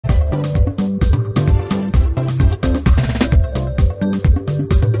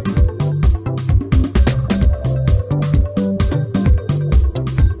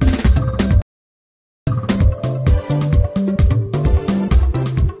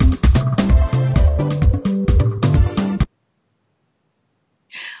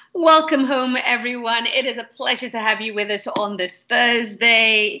Welcome home, everyone. It is a pleasure to have you with us on this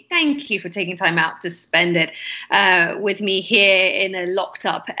Thursday. Thank you for taking time out to spend it with me here in a locked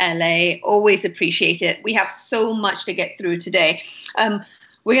up LA. Always appreciate it. We have so much to get through today.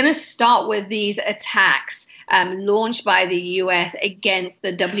 We're going to start with these attacks launched by the U.S. against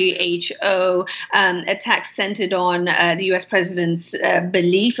the WHO, attacks centered on the U.S. president's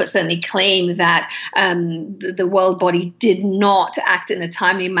belief, or certainly claim, that the world body did not act in a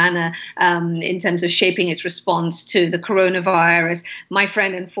timely manner in terms of shaping its response to the coronavirus. My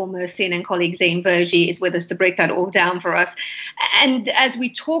friend and former CNN colleague Zain Verjee is with us to break that all down for us. And as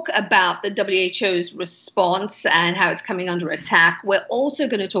we talk about the WHO's response and how it's coming under attack, we're also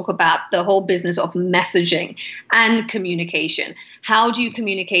going to talk about the whole business of messaging and communication. How do you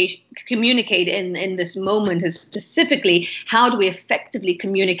communicate in this moment, and specifically, how do we effectively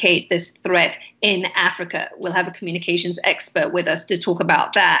communicate this threat in Africa? We'll have a communications expert with us to talk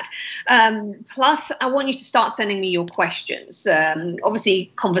about that. Plus, I want you to start sending me your questions.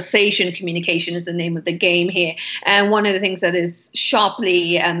 Obviously, conversation communication is the name of the game here. And one of the things that is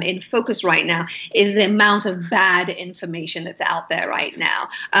sharply in focus right now is the amount of bad information that's out there right now.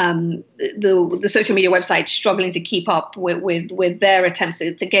 The social media websites struggling to keep up with their attempts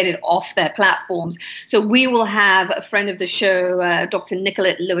to get it off their platforms. So we will have a friend of the show, Dr.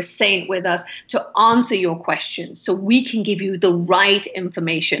 Nicolette Louissaint, with us to answer your questions so we can give you the right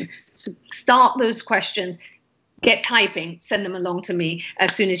information. So start those questions, get typing, send them along to me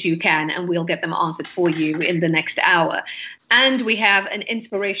as soon as you can, and we'll get them answered for you in the next hour. And we have an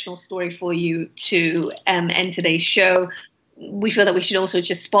inspirational story for you to end today's show. We feel that we should also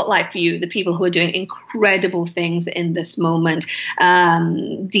just spotlight for you the people who are doing incredible things in this moment,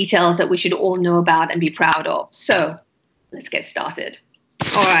 details that we should all know about and be proud of. So let's get started.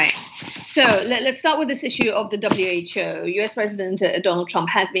 All right. So let's start with this issue of the WHO. U.S. President Donald Trump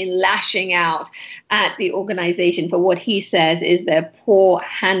has been lashing out at the organization for what he says is their poor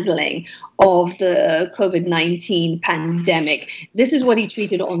handling of the COVID-19 pandemic. This is what he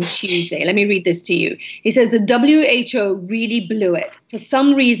tweeted on Tuesday. Let me read this to you. He says, the WHO really blew it. For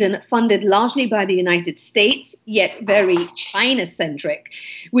some reason, funded largely by the United States, yet very China-centric.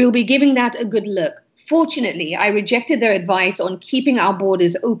 We'll be giving that a good look. Fortunately, I rejected their advice on keeping our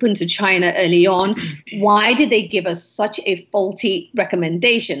borders open to China early on. Why did they give us such a faulty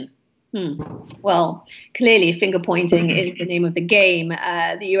recommendation? Well, clearly finger pointing is the name of the game.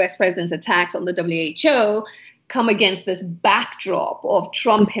 The US president's attacks on the WHO come against this backdrop of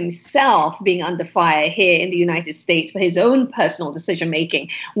Trump himself being under fire here in the United States for his own personal decision-making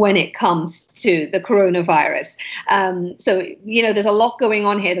when it comes to the coronavirus. So, there's a lot going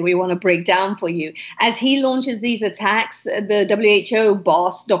on here that we want to break down for you. As he launches these attacks, the WHO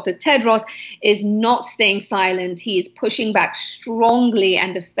boss, Dr. Tedros, is not staying silent. He is pushing back strongly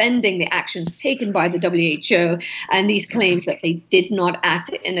and defending the actions taken by the WHO and these claims that they did not act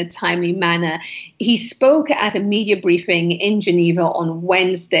in a timely manner. He spoke at a media briefing in Geneva on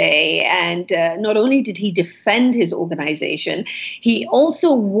Wednesday, and not only did he defend his organization, he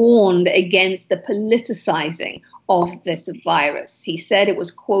also warned against the politicizing of this virus. He said it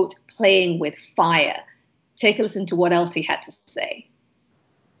was, quote, playing with fire. Take a listen to what else he had to say.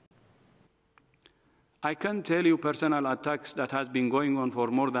 I can tell you personal attacks that has been going on for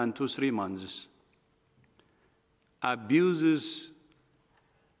more than 2-3 months. Abuses,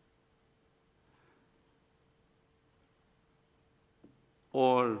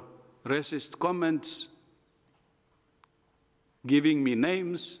 or racist comments, giving me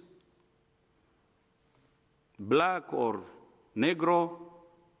names, black or negro.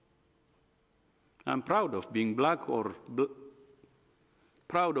 I'm proud of being black or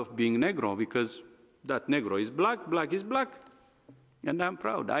proud of being negro, because that negro is black, black is black, and I'm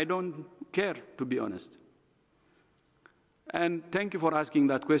proud. I don't care, to be honest. And thank you for asking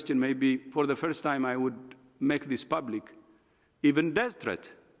that question. Maybe for the first time I would make this public. Even death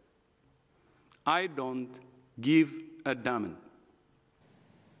threat, I don't give a damn.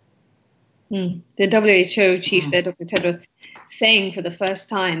 The WHO chief there, Dr. Tedros, saying for the first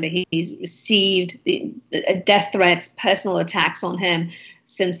time that he's received death threats, personal attacks on him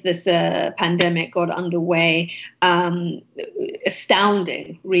since this pandemic got underway.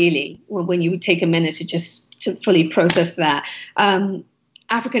 Astounding, really, when you take a minute to fully process that.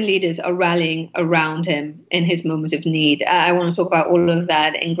 African leaders are rallying around him in his moment of need. I want to talk about all of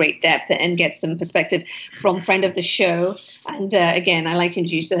that in great depth and get some perspective from friend of the show. And again, I like to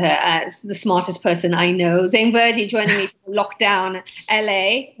introduce her as the smartest person I know. Zain Verjee joining me from Lockdown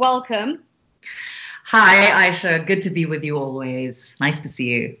LA. Welcome. Hi, Aisha. Good to be with you always. Nice to see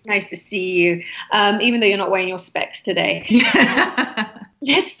you. Nice to see you, even though you're not wearing your specs today.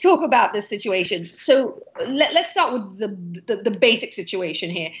 let's talk about this situation. So let's start with the basic situation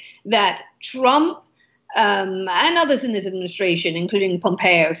here, that Trump and others in his administration, including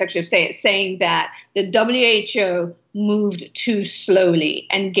Pompeo, Secretary of State, saying that the WHO moved too slowly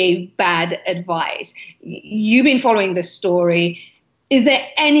and gave bad advice. You've been following this story. Is there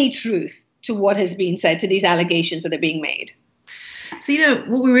any truth to what has been said, to these allegations that are being made? So,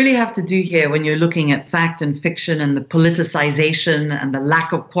 what we really have to do here when you're looking at fact and fiction and the politicization and the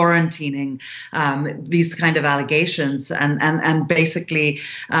lack of quarantining, these kind of allegations and basically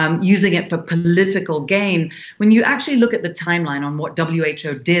using it for political gain, when you actually look at the timeline on what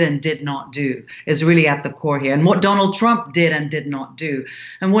WHO did and did not do is really at the core here, and what Donald Trump did and did not do.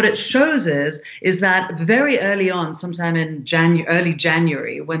 And what it shows is that very early on, sometime in early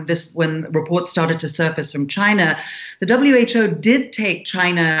January, when reports started to surface from China, the WHO did take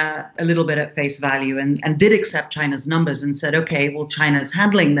China a little bit at face value and did accept China's numbers and said, okay, well, China's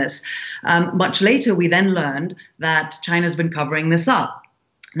handling this. Much later, we then learned that China's been covering this up.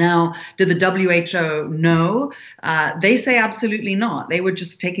 Now, did the WHO know? They say absolutely not. They were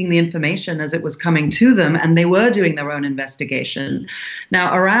just taking the information as it was coming to them, and they were doing their own investigation.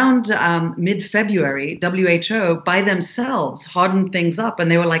 Now, around mid-February, WHO by themselves hardened things up,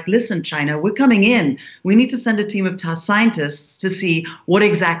 and they were like, listen, China, we're coming in. We need to send a team of scientists to see what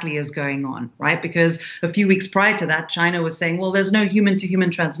exactly is going on, right? Because a few weeks prior to that, China was saying, well, there's no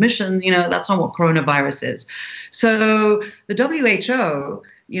human-to-human transmission. That's not what coronavirus is. So the WHO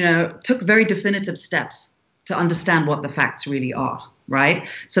took very definitive steps to understand what the facts really are, right?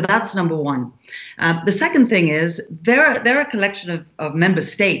 So that's number one. The second thing is there are a collection of member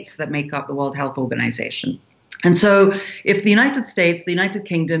states that make up the World Health Organization. And so if the United States, the United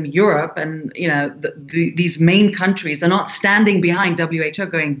Kingdom, Europe, and these main countries are not standing behind WHO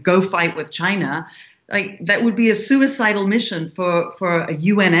going, go fight with China, that would be a suicidal mission for a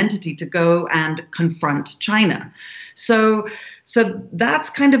UN entity to go and confront China. So that's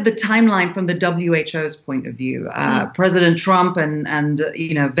kind of the timeline from the WHO's point of view. President Trump and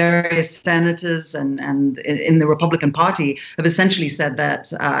various senators and in the Republican Party have essentially said that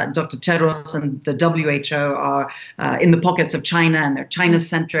Dr. Tedros and the WHO are in the pockets of China and they're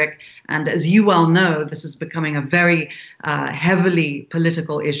China-centric. And as you well know, this is becoming a very heavily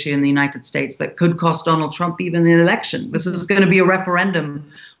political issue in the United States that could cost Donald Trump even an election. This is going to be a referendum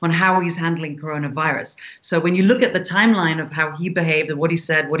on how he's handling coronavirus. So when you look at the timeline of how he behaved and what he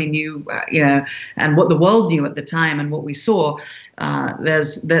said, what he knew, and what the world knew at the time and what we saw,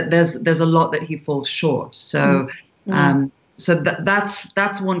 there's a lot that he falls short. So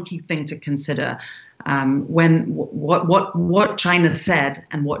that's one key thing to consider. When what China said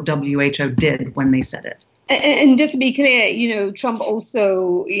and what WHO did when they said it. And just to be clear, Trump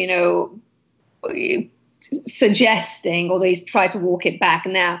also, suggesting, although he's tried to walk it back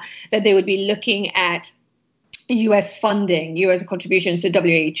now, that they would be looking at U.S. funding, U.S. contributions to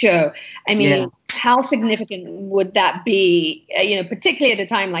WHO. I mean, how significant would that be, particularly at a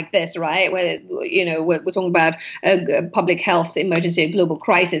time like this, right, where, we're talking about a public health emergency, a global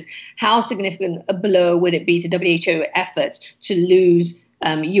crisis. How significant a blow would it be to WHO efforts to lose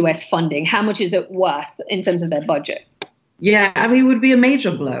U.S. funding? How much is it worth in terms of their budget? Yeah, I mean, it would be a major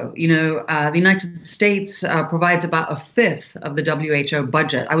blow. The United States provides about a fifth of the WHO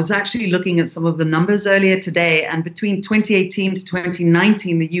budget. I was actually looking at some of the numbers earlier today, and between 2018 to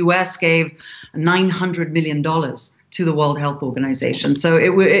 2019, the US gave $900 million to the World Health Organization. So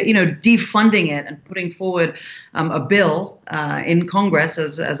defunding it and putting forward a bill in Congress,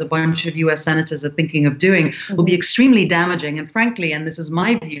 as a bunch of U.S. senators are thinking of doing, will be extremely damaging. And frankly, and this is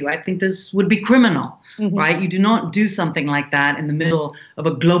my view, I think this would be criminal. Right? You do not do something like that in the middle of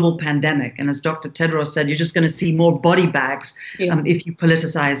a global pandemic. And as Dr. Tedros said, you're just going to see more body bags if you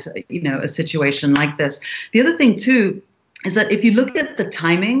politicize, a situation like this. The other thing, too, is that if you look at the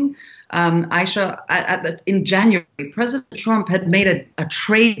timing, Aisha, in January, President Trump had made a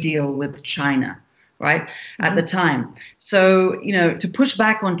trade deal with China, right, at the time. So, to push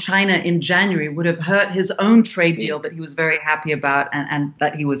back on China in January would have hurt his own trade deal that he was very happy about and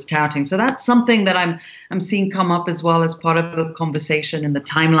that he was touting. So that's something that I'm seeing come up as well as part of the conversation in the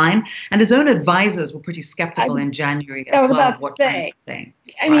timeline. And his own advisors were pretty skeptical in January. I was about to say.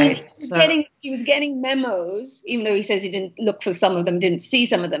 I mean, he was getting memos, even though he says he didn't look for some of them, didn't see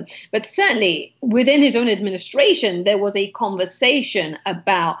some of them. But certainly within his own administration, there was a conversation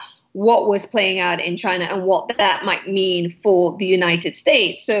about what was playing out in China and what that might mean for the United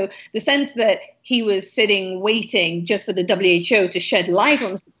States. So the sense that he was sitting waiting just for the WHO to shed light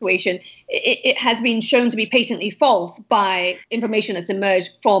on the situation, it has been shown to be patently false by information that's emerged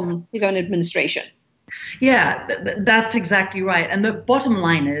from his own administration. Yeah, that's exactly right. And the bottom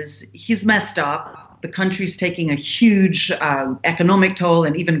line is he's messed up. The country's taking a huge economic toll,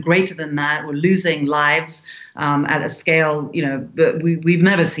 and even greater than that, we're losing lives at a scale, that we've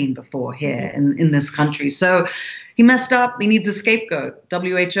never seen before here in this country. So he messed up. He needs a scapegoat.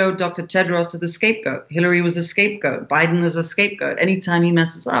 WHO, Dr. Tedros are the scapegoat. Hillary was a scapegoat. Biden is a scapegoat. Anytime he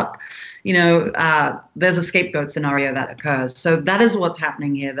messes up, there's a scapegoat scenario that occurs. So that is what's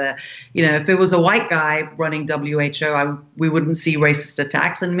happening here. If it was a white guy running WHO, we wouldn't see racist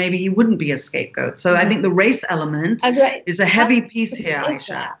attacks, and maybe he wouldn't be a scapegoat. So I think the race element is a heavy piece here,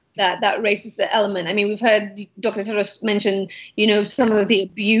 Aisha. That racist element. I mean, we've heard Dr. Tedros mention, some of the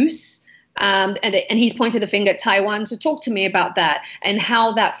abuse, and he's pointed the finger at Taiwan. So talk to me about that and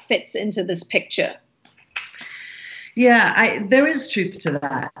how that fits into this picture. Yeah, there is truth to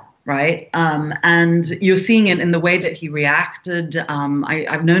that. Right. And you're seeing it in the way that he reacted.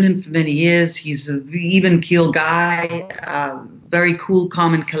 I've known him for many years. He's an even keel guy, very cool,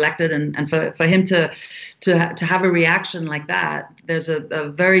 calm and collected. And for him to have a reaction like that, there's a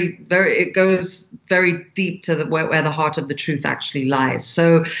very, very, it goes very deep to where the heart of the truth actually lies.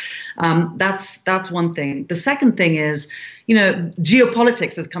 So that's one thing. The second thing is,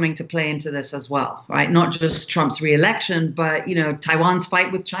 geopolitics is coming to play into this as well, right? Not just Trump's reelection, but, Taiwan's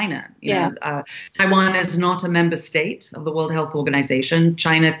fight with China. Taiwan is not a member state of the World Health Organization.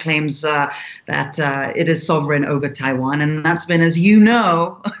 China claims that it is sovereign over Taiwan. And that's been, as you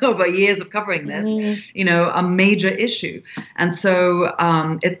know, over years of covering this, a major issue. And so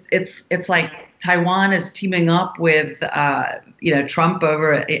it's like Taiwan is teaming up with, Trump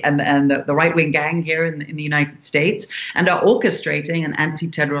over and the right-wing gang here in the United States, and are orchestrating an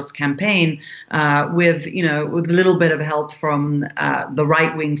anti-Tedros campaign with a little bit of help from the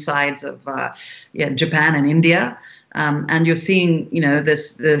right-wing sides of Japan and India. And you're seeing,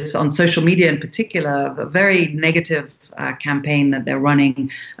 this on social media in particular, a very negative campaign that they're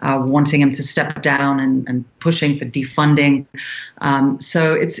running, wanting him to step down and pushing for defunding.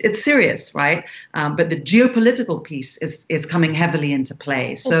 So it's serious, right? But the geopolitical piece is coming heavily into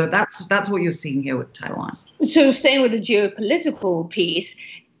play. So that's what you're seeing here with Taiwan. So staying with the geopolitical piece,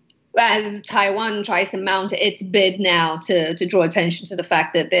 as Taiwan tries to mount its bid now to draw attention to the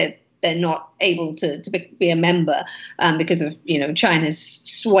fact that they're not able to be a member because of China's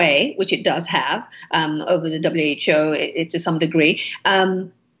sway, which it does have over the WHO to some degree.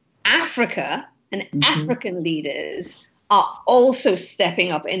 Africa and African leaders are also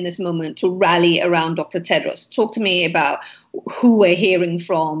stepping up in this moment to rally around Dr. Tedros. Talk to me about who we're hearing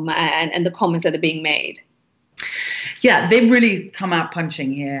from and the comments that are being made. Yeah, they've really come out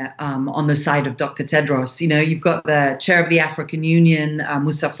punching here on the side of Dr. Tedros. You've got the chair of the African Union,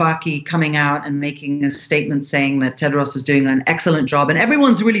 Moussa Faki, coming out and making a statement saying that Tedros is doing an excellent job. And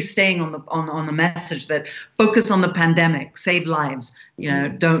everyone's really staying on the message that focus on the pandemic, save lives.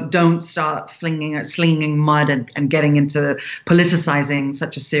 Don't start slinging mud and getting into politicizing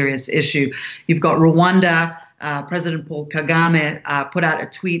such a serious issue. You've got Rwanda. President Paul Kagame put out a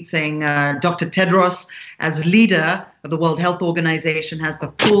tweet saying Dr. Tedros, as leader of the World Health Organization, has the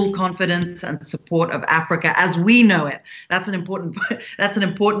full confidence and support of Africa as we know it. That's an important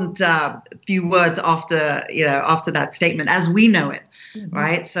few words after that statement, as we know it,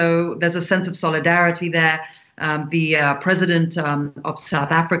 right? So there's a sense of solidarity there. The president of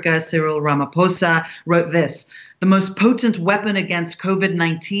South Africa, Cyril Ramaphosa, wrote this: "The most potent weapon against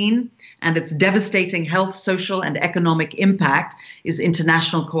COVID-19 and its devastating health, social, and economic impact is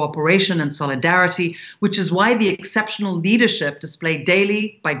international cooperation and solidarity, which is why the exceptional leadership displayed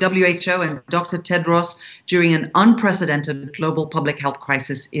daily by WHO and Dr. Tedros during an unprecedented global public health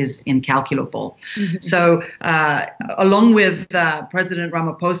crisis is incalculable." So along with President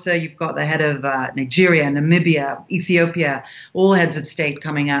Ramaphosa, you've got the head of Nigeria, Namibia, Ethiopia, all heads of state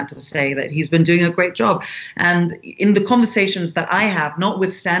coming out to say that he's been doing a great job. And in the conversations that I have,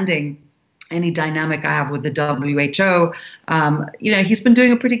 notwithstanding any dynamic I have with the WHO, he's been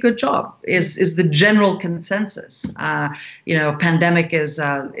doing a pretty good job, is the general consensus. Pandemic is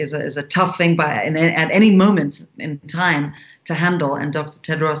a tough thing at any moment in time to handle, and Dr.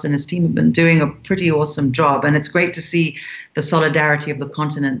 Tedros and his team have been doing a pretty awesome job, and it's great to see the solidarity of the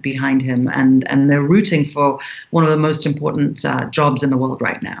continent behind him, and they're rooting for one of the most important jobs in the world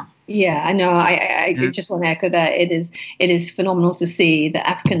right now. Yeah, I know. I just want to echo that. It is phenomenal to see the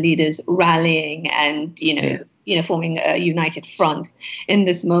African leaders rallying and, forming a united front in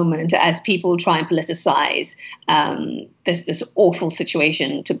this moment as people try and politicize this awful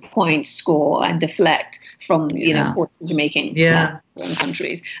situation to point, score, and deflect from poor decision making in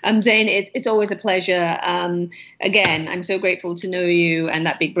countries. Zain, it's always a pleasure. Again, I'm so grateful to know you and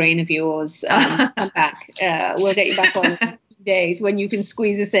that big brain of yours. Come back. We'll get you back on in a few days when you can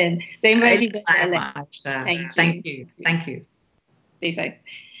squeeze us in. Zain, Verjee, thank you. Thank you. Stay safe.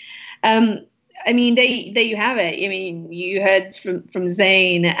 I mean, there you have it. I mean, you heard from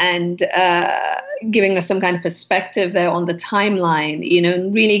Zain and giving us some kind of perspective there on the timeline.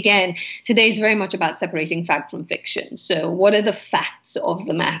 And really, again, today's very much about separating fact from fiction. So what are the facts of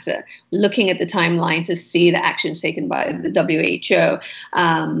the matter? Looking at the timeline to see the actions taken by the WHO,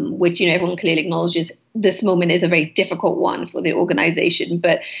 which, everyone clearly acknowledges this moment is a very difficult one for the organization.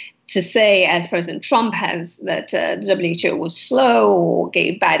 But to say, as President Trump has, that the WHO was slow or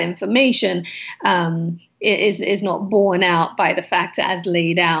gave bad information is not borne out by the facts as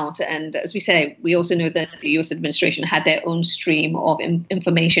laid out. And as we say, we also know that the US administration had their own stream of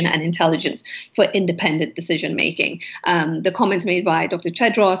information and intelligence for independent decision making. The comments made by Dr.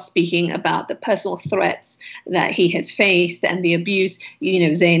 Tedros speaking about the personal threats that he has faced and the abuse,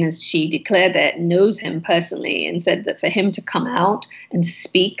 Zain, as she declared that, knows him personally and said that for him to come out and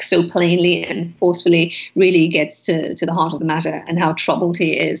speak so plainly and forcefully really gets to the heart of the matter and how troubled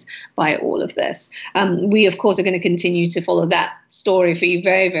he is by all of this. We, of course, are going to continue to follow that story for you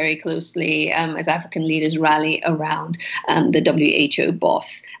very, very closely as African leaders rally around the WHO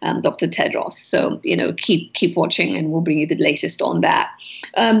boss, Dr. Tedros. So, keep watching and we'll bring you the latest on that.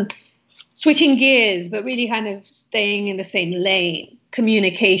 Switching gears, but really kind of staying in the same lane,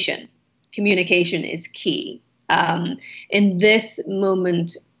 communication. Communication is key. In this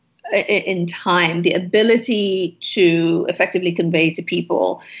moment in time, the ability to effectively convey to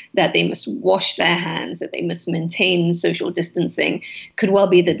people that they must wash their hands, that they must maintain social distancing, could well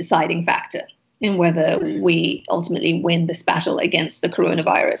be the deciding factor in whether we ultimately win this battle against the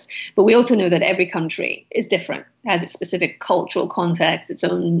coronavirus. But we also know that every country is different, has its specific cultural context, its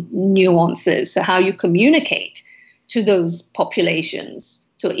own nuances. So how you communicate to those populations,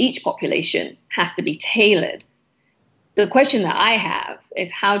 to each population, has to be tailored. The question that I have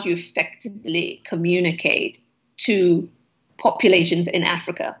is, how do you effectively communicate to populations in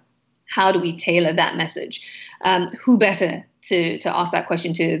Africa? How do we tailor that message? Who better to ask that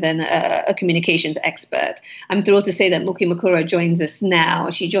question to than a communications expert? I'm thrilled to say that Moky Mokura joins us now.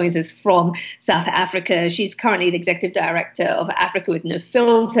 She joins us from South Africa. She's currently the executive director of Africa with No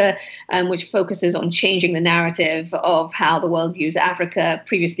Filter, which focuses on changing the narrative of how the world views Africa.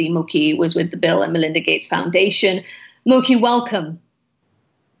 Previously, Moky was with the Bill and Melinda Gates Foundation. Moky, welcome.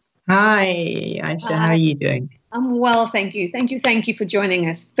 Hi, Aisha. How are you doing? I'm well, thank you. Thank you for joining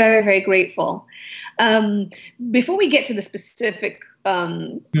us. Very, very grateful. Before we get to the specific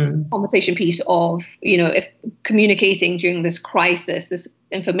conversation piece of, if communicating during this crisis, this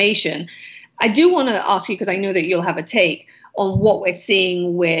information, I do want to ask you, because I know that you'll have a take on what we're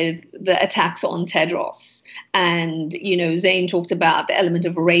seeing with the attacks on Tedros. And, Zain talked about the element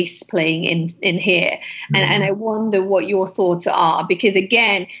of race playing in here. And I wonder what your thoughts are, because,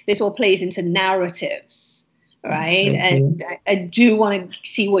 again, this all plays into narratives, right? And I do want to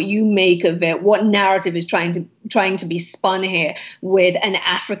see what you make of it. What narrative is trying to be spun here with an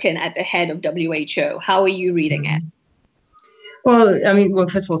African at the head of WHO? How are you reading it? Well,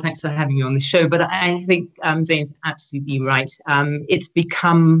 first of all, thanks for having me on the show. But I think Zain's absolutely right. It's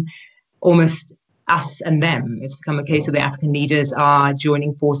become almost us and them. It's become a case of the African leaders are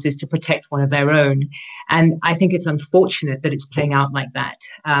joining forces to protect one of their own. And I think it's unfortunate that it's playing out like that,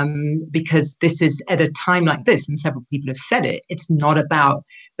 because this is at a time like this, and several people have said it, it's not about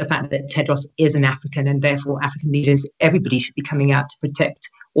the fact that Tedros is an African and therefore African leaders, everybody should be coming out to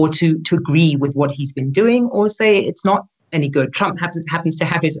protect or to agree with what he's been doing or say it's not any good. Trump happens to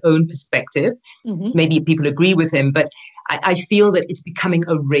have his own perspective. Maybe people agree with him, but I feel that it's becoming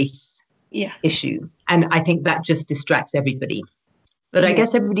a race issue. And I think that just distracts everybody. But I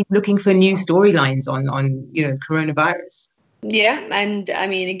guess everybody's looking for new storylines on coronavirus. Yeah. And I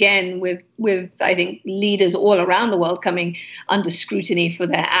mean, again, with I think leaders all around the world coming under scrutiny for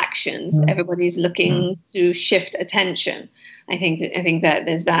their actions, everybody's looking to shift attention. I think that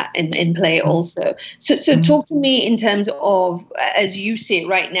there's that in play also. So talk to me in terms of, as you see it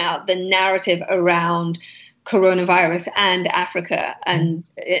right now, the narrative around coronavirus and Africa, and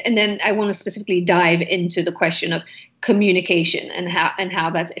then I want to specifically dive into the question of communication and how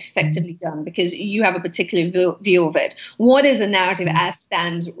that's effectively done, because you have a particular view of it. What is the narrative as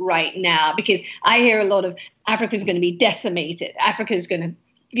stands right now? Because I hear a lot of Africa is going to be decimated. Africa is going to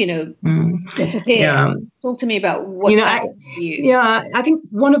disappear. Yeah. Talk to me about what's that for you. Yeah, I think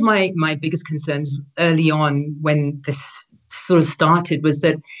one of my biggest concerns early on when this sort of started was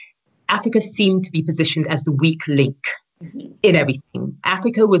that Africa seemed to be positioned as the weak link in everything.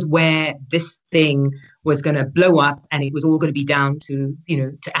 Africa was where this thing was going to blow up, and it was all going to be down to,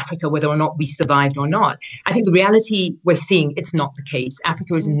 to Africa, whether or not we survived or not. I think the reality we're seeing, it's not the case.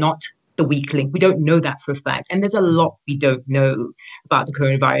 Africa is not the weak link. We don't know that for a fact. And there's a lot we don't know about the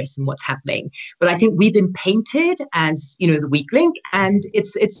coronavirus and what's happening. But I think we've been painted as, the weak link. And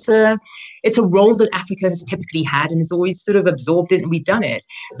it's a role that Africa has typically had and has always sort of absorbed it, and we've done it.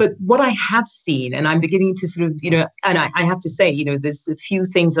 But what I have seen, and I'm beginning to sort of, and I have to say, there's a few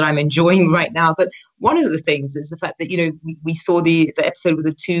things that I'm enjoying right now. But one of the things is the fact that, we saw the episode with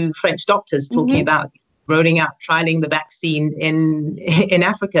the two French doctors talking about rolling out, trialing the vaccine in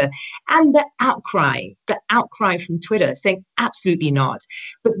Africa, and the outcry from Twitter saying absolutely not.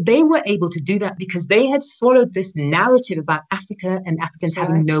 But they were able to do that because they had swallowed this narrative about Africa and Africans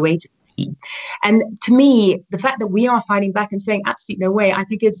having no agency. And to me, the fact that we are fighting back and saying absolutely no way, I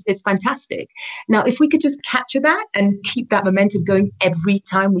think it's fantastic. Now, if we could just capture that and keep that momentum going every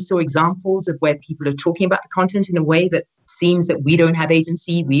time we saw examples of where people are talking about the content in a way that seems that we don't have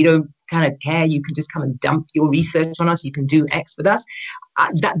agency, we don't kind of care, you can just come and dump your research on us, you can do X with us,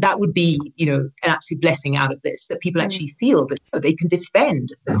 that would be, an absolute blessing out of this, that people actually feel that they can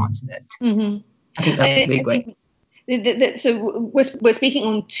defend the continent. I think that's really great. So we're speaking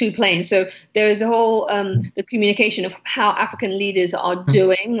on two planes. So there is the whole the communication of how African leaders are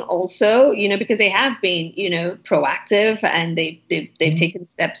doing also, because they have been, proactive, and they've taken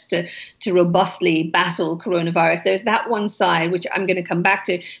steps to robustly battle coronavirus. There's that one side, which I'm going to come back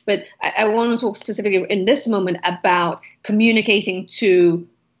to. But I want to talk specifically in this moment about communicating to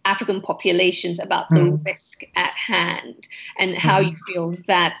African populations about the risk at hand and how you feel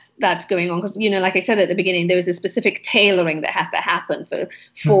that's going on. Because, like I said at the beginning, there is a specific tailoring that has to happen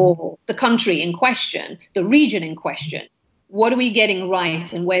for the country in question, the region in question. What are we getting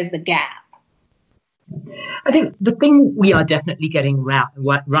right, and where's the gap? I think the thing we are definitely getting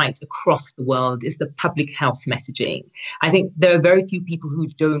right across the world is the public health messaging. I think there are very few people who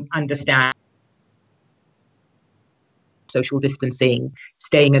don't understand social distancing,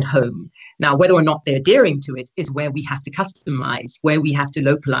 staying at home. Now, whether or not they're adhering to it is where we have to customize, where we have to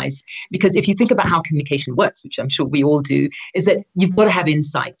localize. Because if you think about how communication works, which I'm sure we all do, is that you've got to have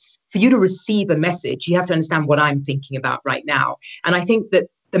insights. For you to receive a message, you have to understand what I'm thinking about right now. And I think that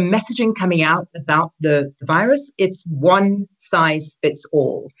the messaging coming out about the virus, it's one size fits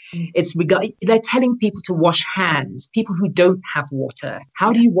all. They're telling people to wash hands, people who don't have water.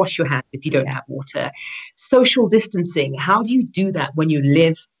 How do you wash your hands if you don't have water? Social distancing, how do you do that when you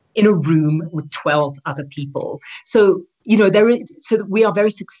live in a room with 12 other people? So, so we are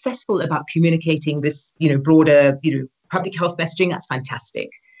very successful about communicating this, broader, public health messaging. That's fantastic.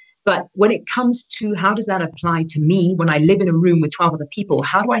 But when it comes to how does that apply to me when I live in a room with 12 other people,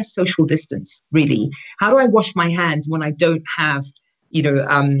 how do I social distance, really? How do I wash my hands when I don't have,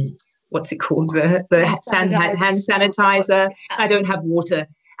 what's it called? The hand sanitizer. I don't have water.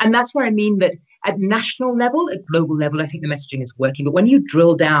 And that's where I mean that at national level, at global level, I think the messaging is working. But when you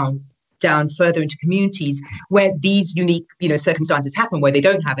drill down further into communities where these unique, circumstances happen, where they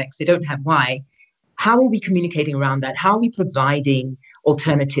don't have X, they don't have Y, how are we communicating around that? How are we providing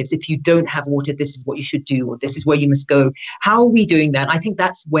alternatives? If you don't have water, this is what you should do, or this is where you must go. How are we doing that? I think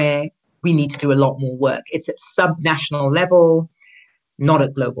that's where we need to do a lot more work. It's at sub-national level, not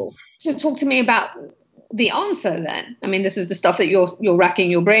at global. So talk to me about the answer then. I mean, this is the stuff that you're racking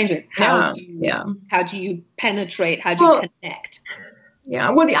your brains with. How do you penetrate? How do you connect?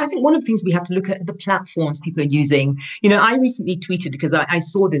 Yeah, well, I think one of the things we have to look at the platforms people are using. I recently tweeted, because I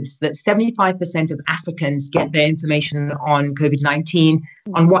saw this, that 75% of Africans get their information on COVID-19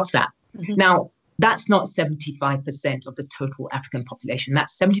 on WhatsApp. Now, that's not 75% of the total African population.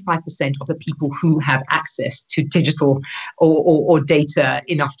 That's 75% of the people who have access to digital or data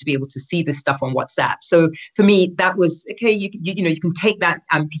enough to be able to see this stuff on WhatsApp. So for me, that was, okay, you can take that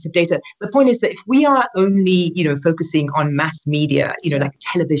piece of data. The point is that if we are only, focusing on mass media, like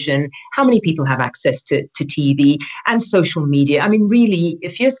television, how many people have access to TV and social media? I mean, really,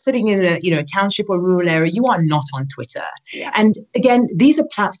 if you're sitting in a township or rural area, you are not on Twitter. Yeah. And again, these are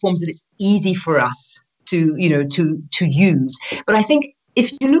platforms that it's easy for us to use. But I think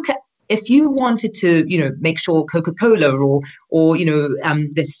if you wanted to, make sure Coca-Cola or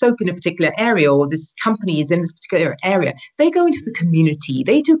there's soap in a particular area, or this company is in this particular area, they go into the community.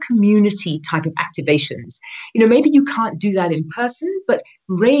 They do community type of activations. Maybe you can't do that in person, but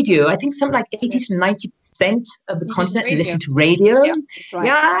radio, I think something like 80 to 90% 50% of the continent radio. listen to radio. Yeah, that's right.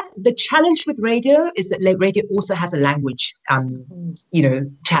 Yeah, the challenge with radio is that radio also has a language,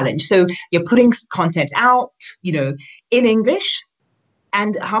 challenge. So you're putting content out, in English,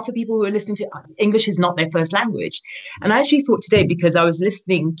 and half the people who are listening to English is not their first language. And I actually thought today, because I was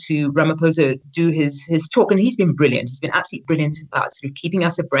listening to Ramaphosa do his talk, and he's been brilliant. He's been absolutely brilliant about sort of keeping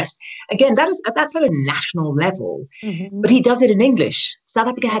us abreast. Again, that's at a national level, but he does it in English. South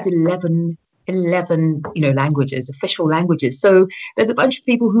Africa has 11 languages, official languages. So there's a bunch of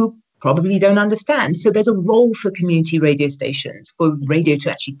people who probably don't understand. So there's a role for community radio stations, for radio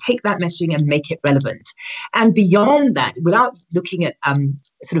to actually take that messaging and make it relevant. And beyond that, without looking at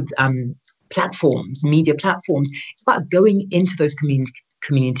platforms, media platforms, it's about going into those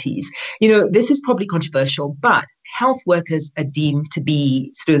communities. This is probably controversial, but health workers are deemed to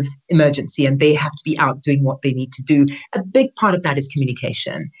be sort of emergency, and they have to be out doing what they need to do. A big part of that is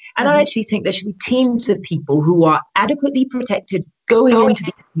communication. And I actually think there should be teams of people who are adequately protected going into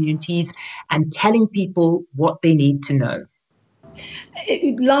the communities and telling people what they need to know.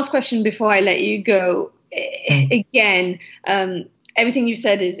 Last question before I let you go. Again, everything you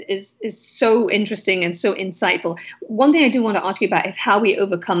said is so interesting and so insightful. One thing I do want to ask you about is how we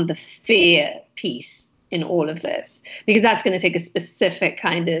overcome the fear piece in all of this, because that's going to take a specific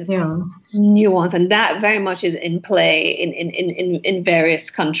kind of nuance, and that very much is in play in various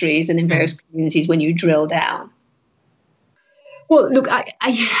countries and in various communities when you drill down. Well, look,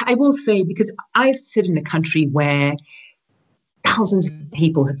 I will say, because I sit in a country where thousands of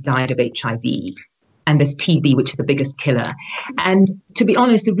people have died of HIV, and there's TB, which is the biggest killer. And to be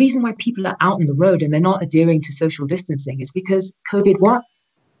honest, the reason why people are out on the road and they're not adhering to social distancing is because COVID what?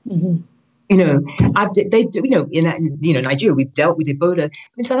 In Nigeria, we've dealt with Ebola.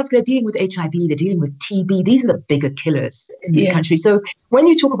 In South Africa, they're dealing with HIV, they're dealing with TB. These are the bigger killers in this country. So when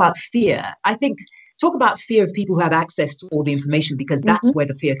you talk about fear, I think talk about fear of people who have access to all the information, because that's where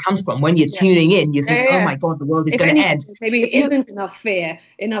the fear comes from. When you're tuning in, you think, oh my God, the world is going to end. Maybe it isn't enough fear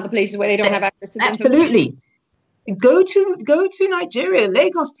in other places where they don't have access to the Absolutely. Go to Nigeria,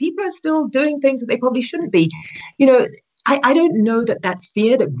 Lagos. People are still doing things that they probably shouldn't be. I don't know that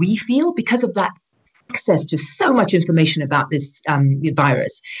fear that we feel because of that access to so much information about this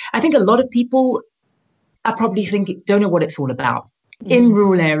virus. I think a lot of people are probably don't know what it's all about in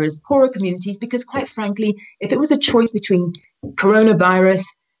rural areas, poorer communities, because quite frankly, if it was a choice between coronavirus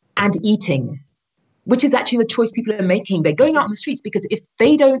and eating, which is actually the choice people are making, they're going out on the streets, because if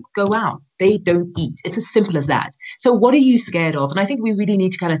they don't go out, they don't eat. It's as simple as that. So what are you scared of? And I think we really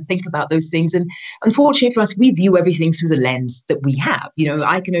need to kind of think about those things. And unfortunately for us, we view everything through the lens that we have.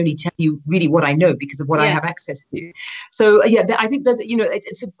 I can only tell you really what I know because of what I have access to. So I think that,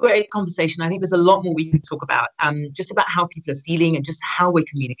 it's a great conversation. I think there's a lot more we can talk about, just about how people are feeling and just how we're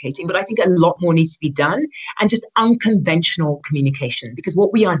communicating. But I think a lot more needs to be done, and just unconventional communication, because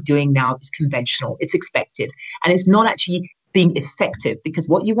what we are doing now is conventional. It's expected, and it's not actually being effective, because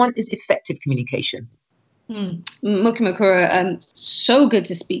what you want is effective communication. Moky Mokura, so good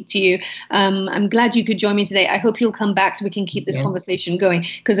to speak to you. I'm glad you could join me today. I hope you'll come back so we can keep this conversation going,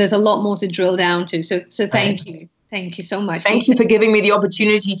 because there's a lot more to drill down to. So thank you. Thank you so much. Thank you for giving me the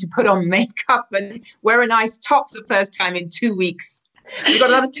opportunity to put on makeup and wear a nice top for the first time in 2 weeks. We've got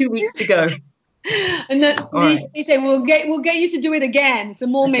another 2 weeks to go. And they say we'll get you to do it again.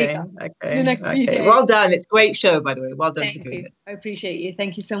 Some more makeup. Okay. Well done. It's a great show, by the way. Well done for doing it. I appreciate you.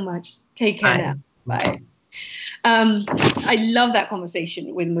 Thank you so much. Take care now. Bye. I love that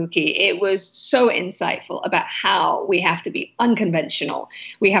conversation with Moky. It was so insightful about how we have to be unconventional.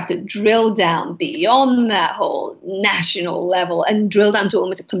 We have to drill down beyond that whole national level and drill down to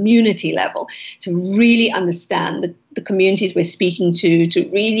almost a community level to really understand the communities we're speaking to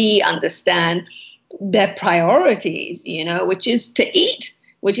really understand their priorities, which is to eat,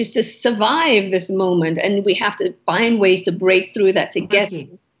 which is to survive this moment. And we have to find ways to break through that to get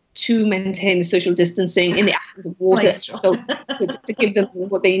to maintain the social distancing in the absence of water, to give them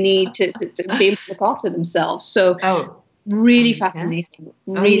what they need to be able to look after themselves. So really fascinating.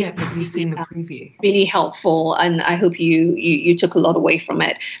 Because you've seen the preview. Really helpful, and I hope you took a lot away from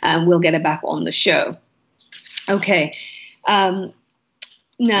it, and we'll get it back on the show. Okay.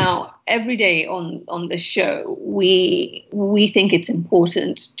 Now, every day on the show, we think it's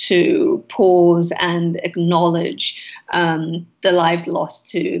important to pause and acknowledge the lives lost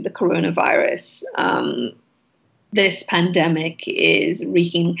to the coronavirus. This pandemic is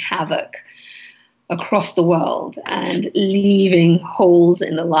wreaking havoc across the world and leaving holes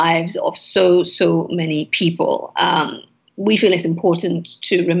in the lives of so many people. We feel it's important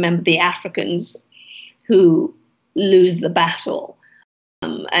to remember the Africans who lose the battle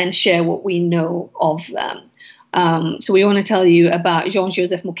and share what we know of them. So we want to tell you about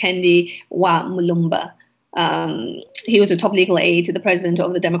Jean-Joseph Mukendi wa Mulumba. He was a top legal aide to the president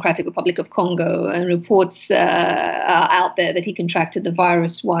of the Democratic Republic of Congo, and reports are out there that he contracted the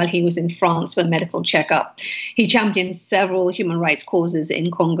virus while he was in France for a medical checkup. He championed several human rights causes in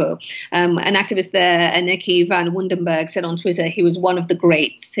Congo. An activist there, Aneki van Wundenberg, said on Twitter he was one of the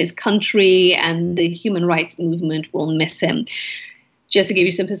greats. His country and the human rights movement will miss him. Just to give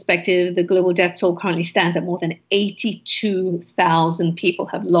you some perspective, the global death toll currently stands at more than 82,000 people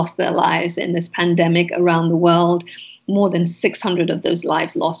have lost their lives in this pandemic around the world. More than 600 of those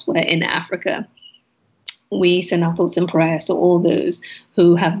lives lost were in Africa. We send our thoughts and prayers to all those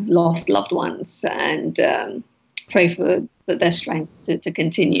who have lost loved ones, and pray for their strength to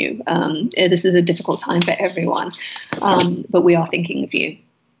continue. This is a difficult time for everyone, but we are thinking of you.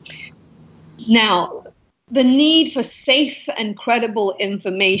 Now, the need for safe and credible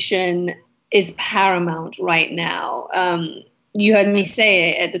information is paramount right now. You heard me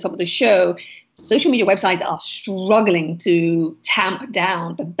say at the top of the show, social media websites are struggling to tamp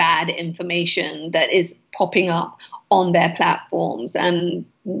down the bad information that is popping up on their platforms, and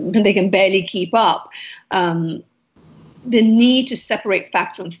they can barely keep up. The need to separate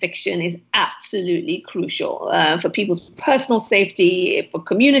fact from fiction is absolutely crucial for people's personal safety, for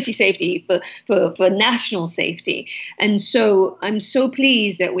community safety, for national safety. And so I'm so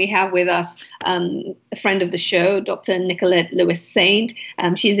pleased that we have with us a friend of the show, Dr. Nicolette Louissaint.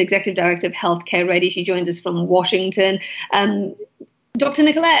 She's the Executive Director of Healthcare Ready. She joins us from Washington. Dr.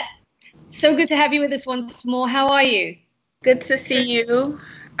 Nicolette, so good to have you with us once more. How are you? Good to see you.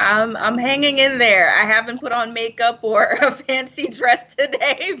 I'm hanging in there. I haven't put on makeup or a fancy dress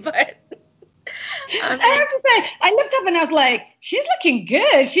today, but I have to say, I looked up and I was like, she's looking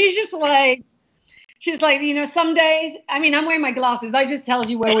good. She's like, you know, some days, I mean, I'm wearing my glasses. That just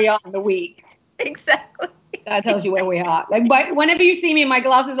tells you where we are in the week. Exactly. That tells you where we are. Like, but whenever you see me in my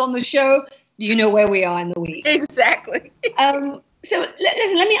glasses on the show, you know where we are in the week. Exactly. So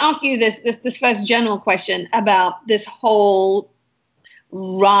listen, let me ask you this first general question about this whole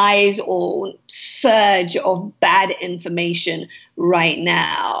rise or surge of bad information right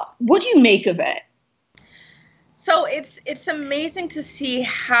now. What do you make of it? So it's amazing to see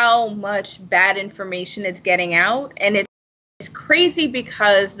how much bad information is getting out, and it's crazy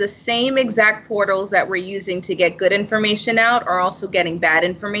because the same exact portals that we're using to get good information out are also getting bad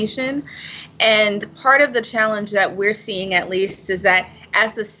information. And part of the challenge that we're seeing, at least, is that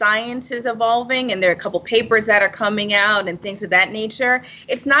as the science is evolving and there are a couple papers that are coming out and things of that nature,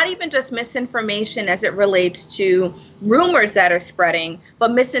 it's not even just misinformation as it relates to rumors that are spreading,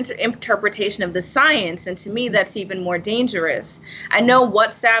 but misinterpretation of the science. And to me, that's even more dangerous. I know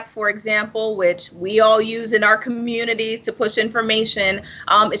WhatsApp, for example, which we all use in our communities to push information,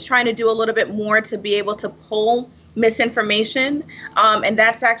 is trying to do a little bit more to be able to pull misinformation. And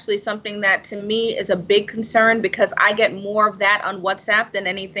that's actually something that to me is a big concern, because I get more of that on WhatsApp than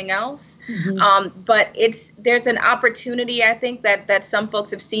anything else. Mm-hmm. But there's an opportunity, I think, that some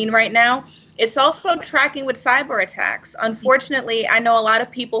folks have seen right now. It's also tracking with cyber attacks. Unfortunately, I know a lot of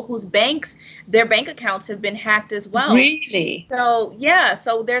people whose their bank accounts have been hacked as well. Really? So, yeah.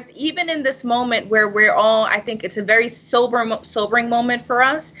 So there's, even in this moment where we're all, I think it's a very sobering moment for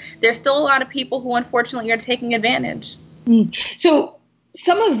us, there's still a lot of people who unfortunately are taking advantage. So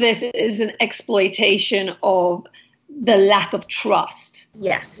some of this is an exploitation of the lack of trust.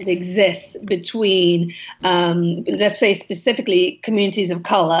 Yes, that exists between, let's say specifically communities of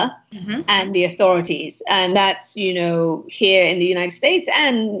color mm-hmm. and the authorities. And that's, you know, here in the United States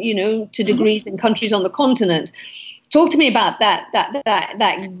and, you know, to degrees mm-hmm. in countries on the continent. Talk to me about that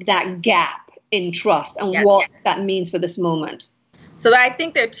gap in trust and what that means for this moment. So I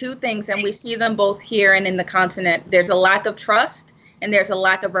think there are two things, and we see them both here and in the continent. There's a lack of trust and there's a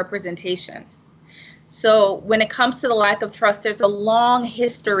lack of representation. So when it comes to the lack of trust, there's a long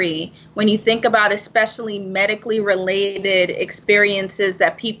history when you think about especially medically related experiences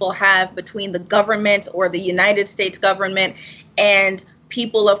that people have between the government or the United States government and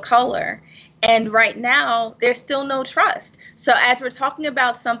people of color. And right now, there's still no trust. So as we're talking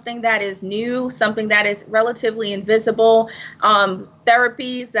about something that is new, something that is relatively invisible,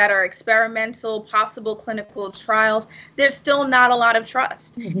 therapies that are experimental, possible clinical trials, there's still not a lot of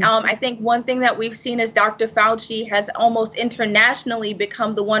trust. Mm-hmm. I think one thing that we've seen is Dr. Fauci has almost internationally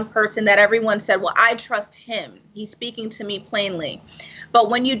become the one person that everyone said, well, I trust him. He's speaking to me plainly. But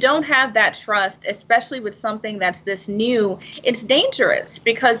when you don't have that trust, especially with something that's this new, it's dangerous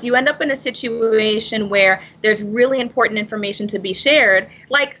because you end up in a situation where there's really important information to be shared,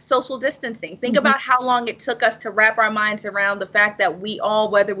 like social distancing. Think about how long it took us to wrap our minds around the fact that we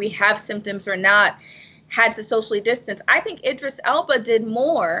all, whether we have symptoms or not, had to socially distance. I think Idris Elba did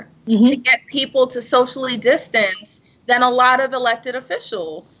more to get people to socially distance than a lot of elected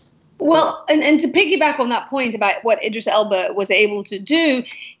officials. Well, and to piggyback on that point about what Idris Elba was able to do,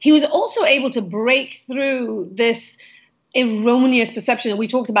 he was also able to break through this erroneous perception that we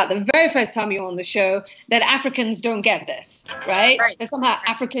talked about the very first time you were on the show, that Africans don't get this, right? That somehow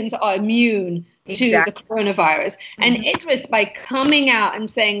Africans are immune to the coronavirus. And Idris, by coming out and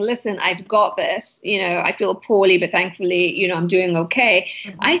saying, listen, I've got this, I feel poorly, but thankfully, I'm doing okay.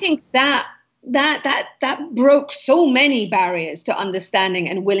 I think that broke so many barriers to understanding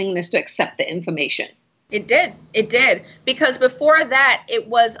and willingness to accept the information. It did. Because before that, it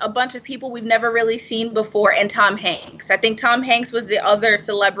was a bunch of people we've never really seen before, and Tom Hanks. I think Tom Hanks was the other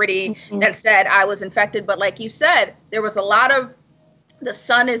celebrity that said I was infected. But like you said, there was a lot of the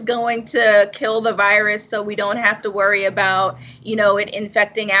sun is going to kill the virus, so we don't have to worry about, it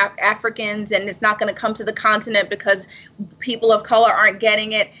infecting Africans, and it's not going to come to the continent because people of color aren't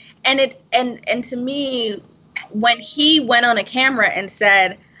getting it. And and to me, when he went on a camera and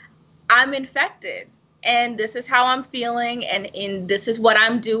said, I'm infected, and this is how I'm feeling, and this is what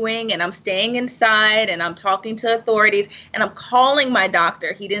I'm doing, and I'm staying inside, and I'm talking to authorities, and I'm calling my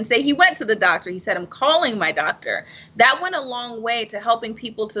doctor. He didn't say he went to the doctor. He said, I'm calling my doctor. That went a long way to helping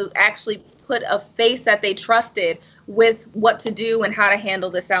people to actually put a face that they trusted with what to do and how to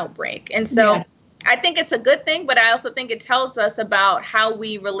handle this outbreak. And so I think it's a good thing, but I also think it tells us about how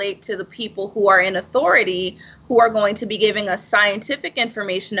we relate to the people who are in authority, who are going to be giving us scientific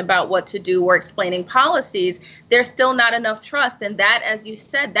information about what to do or explaining policies. There's still not enough trust. And that, as you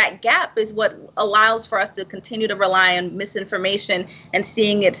said, that gap is what allows for us to continue to rely on misinformation and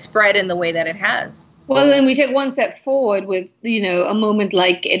seeing it spread in the way that it has. Well, then we take one step forward with, a moment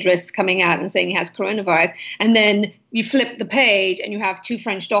like Idris coming out and saying he has coronavirus. And then you flip the page and you have two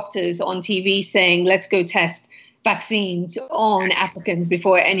French doctors on TV saying, let's go test vaccines on Africans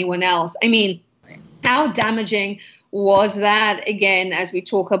before anyone else. I mean, how damaging was that, again, as we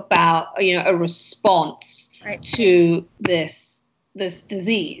talk about, a response to this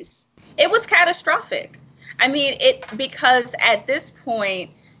disease? It was catastrophic. I mean, because at this point,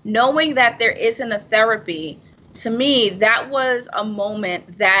 knowing that there isn't a therapy, to me, that was a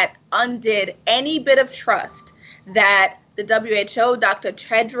moment that undid any bit of trust that the WHO, Dr.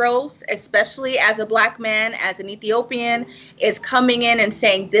 Tedros, especially as a Black man, as an Ethiopian, is coming in and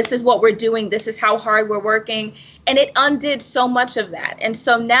saying, this is what we're doing, this is how hard we're working. And it undid so much of that. And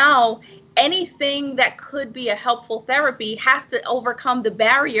so now anything that could be a helpful therapy has to overcome the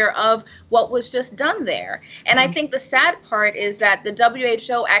barrier of what was just done there. And I think the sad part is that the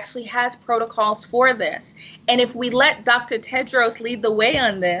WHO actually has protocols for this. And if we let Dr. Tedros lead the way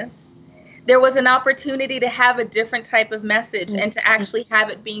on this, there was an opportunity to have a different type of message and to actually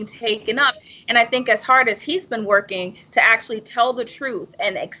have it being taken up. And I think as hard as he's been working to actually tell the truth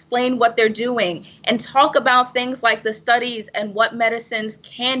and explain what they're doing and talk about things like the studies and what medicines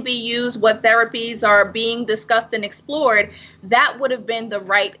can be used, what therapies are being discussed and explored, that would have been the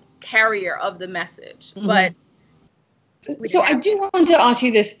right carrier of the message. But so I do want to ask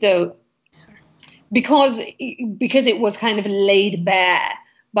you this, though, because it was kind of laid bare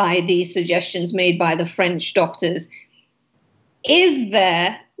by these suggestions made by the French doctors. Is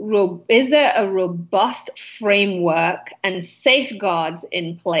there a robust framework and safeguards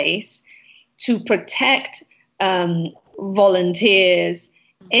in place to protect volunteers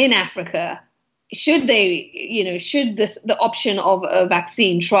in Africa? Should the option of a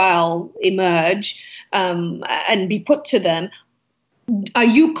vaccine trial emerge and be put to them? Are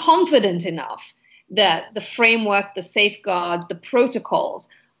you confident enough that the framework, the safeguards, the protocols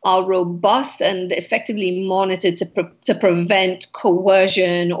are robust and effectively monitored to prevent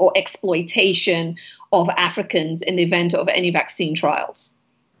coercion or exploitation of Africans in the event of any vaccine trials?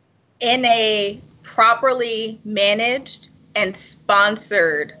 In a properly managed and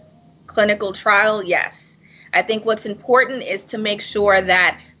sponsored clinical trial, yes. I think what's important is to make sure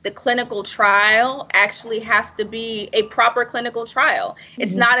that the clinical trial actually has to be a proper clinical trial.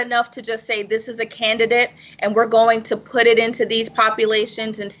 It's not enough to just say this is a candidate and we're going to put it into these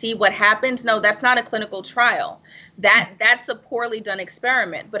populations and see what happens. No, that's not a clinical trial. that's a poorly done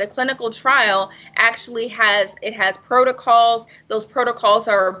experiment. But a clinical trial actually has protocols. Those protocols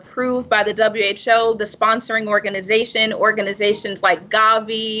are approved by the WHO, the sponsoring organizations like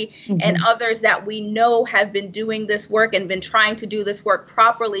Gavi and others that we know have been doing this work and been trying to do this work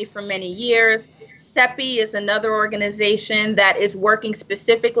properly for many years. CEPI is another organization that is working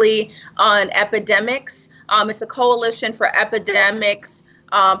specifically on epidemics. It's a coalition for epidemics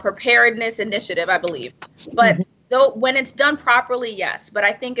preparedness initiative, I believe. But though when it's done properly, yes. But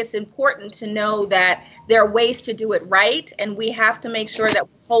I think it's important to know that there are ways to do it right, and we have to make sure that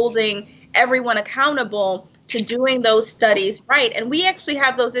we're holding everyone accountable to doing those studies right. And we actually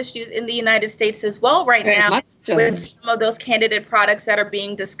have those issues in the United States as well right now with some of those candidate products that are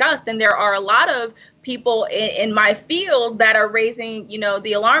being discussed. And there are a lot of people in my field that are raising,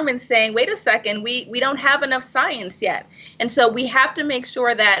 the alarm and saying, wait a second, we don't have enough science yet. And so we have to make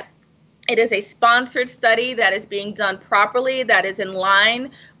sure that it is a sponsored study that is being done properly, that is in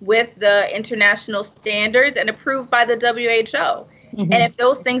line with the international standards and approved by the WHO. And if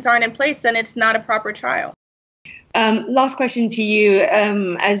those things aren't in place, then it's not a proper trial. Last question to you.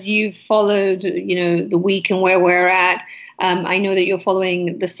 As you've followed, the week and where we're at, I know that you're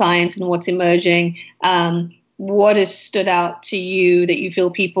following the science and what's emerging. What has stood out to you that you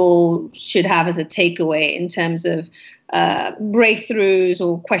feel people should have as a takeaway in terms of breakthroughs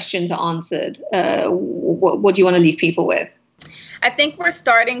or questions answered? What do you want to leave people with? I think we're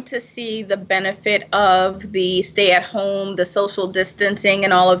starting to see the benefit of the stay at home, the social distancing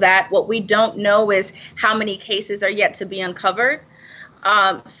and all of that. What we don't know is how many cases are yet to be uncovered.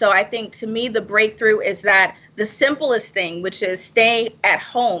 So I think to me, the breakthrough is that the simplest thing, which is stay at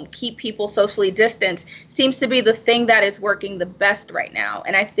home, keep people socially distanced, seems to be the thing that is working the best right now.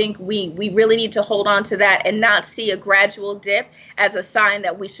 And I think we really need to hold on to that and not see a gradual dip as a sign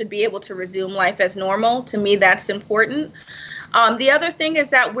that we should be able to resume life as normal. To me, that's important. The other thing is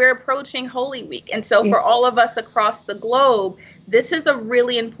that we're approaching Holy Week. And so for all of us across the globe, this is a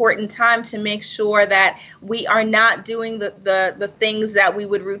really important time to make sure that we are not doing the things that we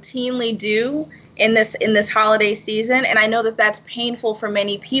would routinely do in this holiday season. And I know that that's painful for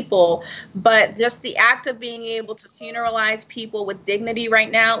many people, but just the act of being able to funeralize people with dignity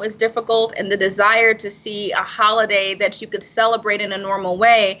right now is difficult. And the desire to see a holiday that you could celebrate in a normal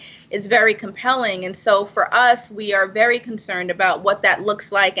way is very compelling. And so for us, we are very concerned about what that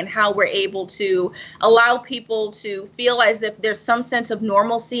looks like and how we're able to allow people to feel as if there's some sense of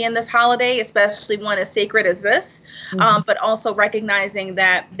normalcy in this holiday, especially one as sacred as this, but also recognizing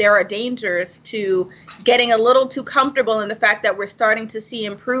that there are dangers to getting a little too comfortable in the fact that we're starting to see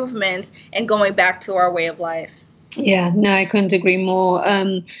improvements and going back to our way of life. Yeah, no, I couldn't agree more.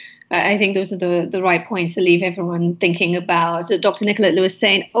 I think those are the right points to leave everyone thinking about. So Dr. Nicolette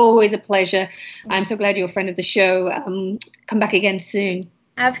Louissaint, always a pleasure. I'm so glad you're a friend of the show. Come back again soon.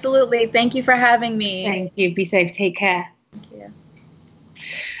 Absolutely. Thank you for having me. Thank you. Be safe. Take care. Thank you.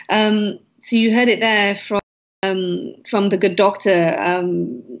 So you heard it there from the good doctor.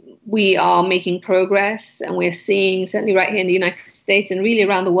 We are making progress, and we're seeing, certainly right here in the United States and really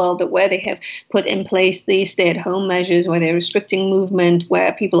around the world, that where they have put in place these stay-at-home measures, where they're restricting movement,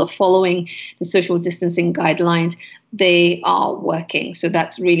 where people are following the social distancing guidelines, they are working. So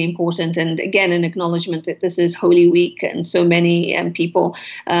that's really important. And again, an acknowledgement that this is Holy Week, and so many people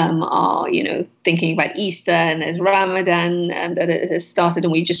are, thinking about Easter, and there's Ramadan that it has started,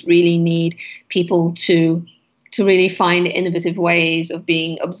 and we just really need people to really find innovative ways of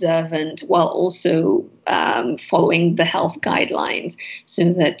being observant while also following the health guidelines,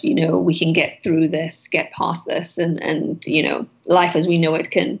 so that, we can get through this, get past this, and life as we know it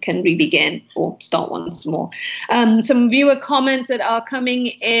can re-begin or start once more. Some viewer comments that are coming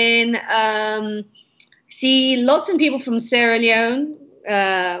in. See lots of people from Sierra Leone.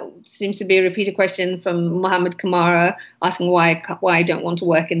 Seems to be a repeated question from Mohammed Kamara, asking why I don't want to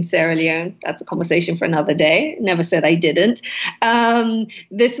work in Sierra Leone. That's a conversation for another day. Never said I didn't.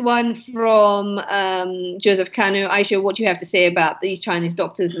 This one from Joseph Kanu. Aisha, what do you have to say about these Chinese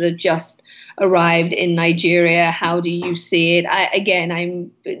doctors that have just arrived in Nigeria? How do you see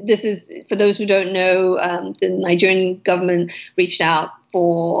it? This is for those who don't know. The Nigerian government reached out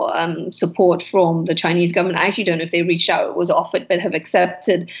for support from the Chinese government. I actually don't know if they reached out, it was offered, but have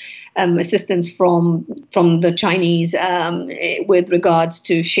accepted assistance from the Chinese with regards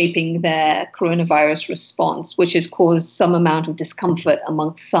to shaping their coronavirus response, which has caused some amount of discomfort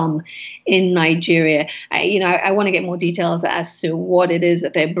amongst some in Nigeria. I want to get more details as to what it is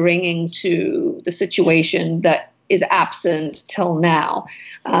that they're bringing to the situation that is absent till now.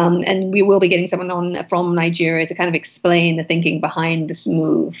 And we will be getting someone on from Nigeria to kind of explain the thinking behind this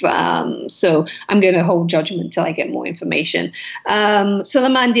move. So I'm going to hold judgment till I get more information.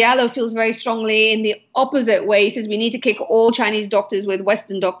 Suleiman Diallo feels very strongly in the opposite way. He says we need to kick all Chinese doctors with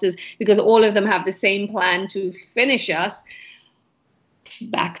Western doctors because all of them have the same plan to finish us.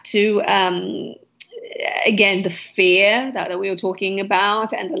 Back to again, the fear that we were talking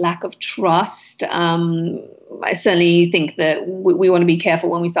about and the lack of trust. I certainly think that we want to be careful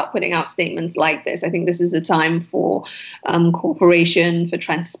when we start putting out statements like this. I think this is a time for cooperation, for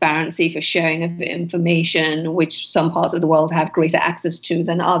transparency, for sharing of information, which some parts of the world have greater access to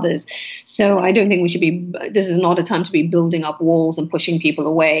than others. So I don't think we should be, this is not a time to be building up walls and pushing people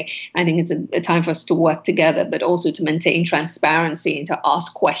away. I think it's a time for us to work together, but also to maintain transparency and to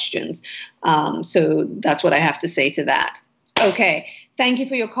ask questions. So that's what I have to say to that. Okay. Thank you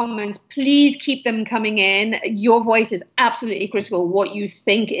for your comments. Please keep them coming in. Your voice is absolutely critical, what you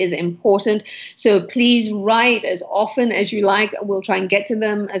think is important. So please write as often as you like. We'll try and get to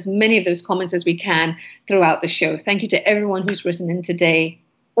them, as many of those comments as we can throughout the show. Thank you to everyone who's written in today.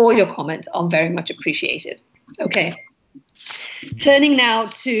 All your comments are very much appreciated. Okay. Turning now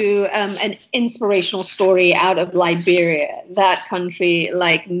to an inspirational story out of Liberia. That country,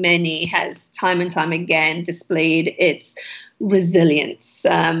 like many, has time and time again displayed its resilience.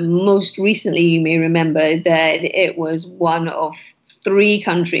 Most recently, you may remember that it was one of 3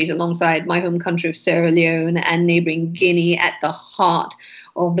 countries alongside my home country of Sierra Leone and neighboring Guinea at the heart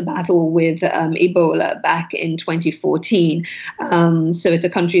of the battle with Ebola back in 2014. So it's a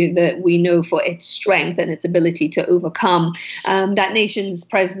country that we know for its strength and its ability to overcome. That nation's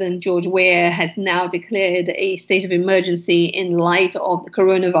president, George Weah, has now declared a state of emergency in light of the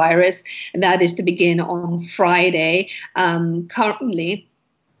coronavirus. And that is to begin on Friday. Currently,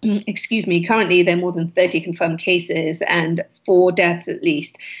 there are more than 30 confirmed cases and 4 deaths at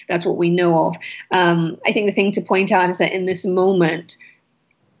least. That's what we know of. I think the thing to point out is that in this moment,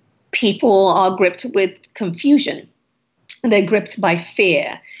 people are gripped with confusion. They're gripped by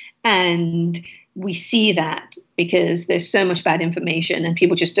fear. And we see that because there's so much bad information and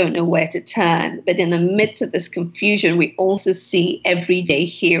people just don't know where to turn. But in the midst of this confusion, we also see everyday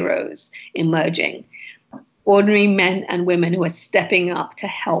heroes emerging. Ordinary men and women who are stepping up to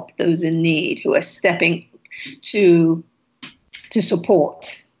help those in need, who are stepping to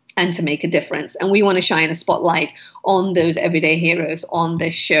support and to make a difference. And we want to shine a spotlight on those everyday heroes on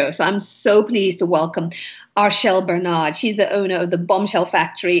this show. So I'm so pleased to welcome Archel Bernard. She's the owner of the Bombshell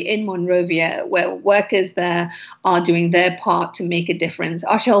Factory in Monrovia, where workers there are doing their part to make a difference.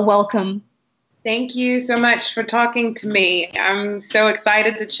 Archel, welcome. Thank you so much for talking to me. I'm so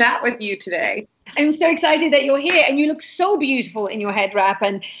excited to chat with you today. I'm so excited that you're here, and you look so beautiful in your head wrap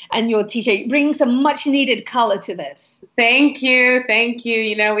and your t-shirt. Bring some much needed color to this. Thank you. Thank you.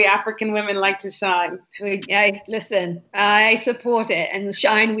 You know, we African women like to shine. Listen, I support it, and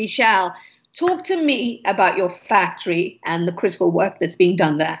shine we shall. Talk to me about your factory and the critical work that's being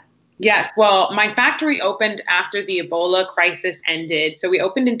done there. Yes. Well, my factory opened after the Ebola crisis ended. So we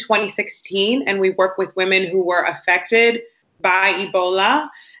opened in 2016, and we work with women who were affected by Ebola.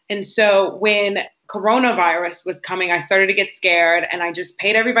 And so when coronavirus was coming, I started to get scared, and I just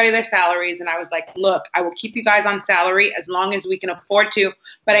paid everybody their salaries. And I was like, look, I will keep you guys on salary as long as we can afford to,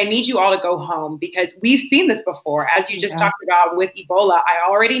 but I need you all to go home, because we've seen this before. As you just talked about with Ebola, I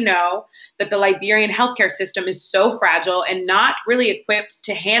already know that the Liberian healthcare system is so fragile and not really equipped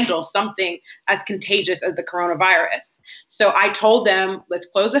to handle something as contagious as the coronavirus. So I told them, let's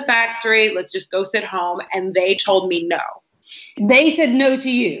close the factory. Let's just go sit home. And they told me no. They said no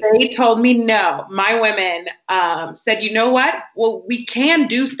to you. They told me no. My women said, you know what? Well, we can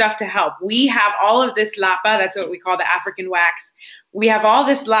do stuff to help. We have all of this lapa. That's what we call the African wax. We have all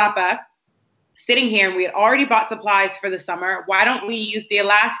this lapa sitting here, and we had already bought supplies for the summer. Why don't we use the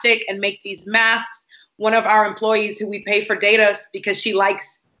elastic and make these masks? One of our employees, who we pay for data because she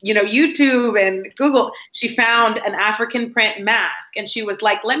likes, you know, YouTube and Google, she found an African print mask, and she was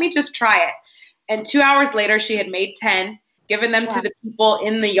like, let me just try it. And 2 hours later, she had made 10. Given them to the people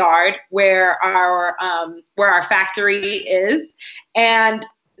in the yard where our factory is. And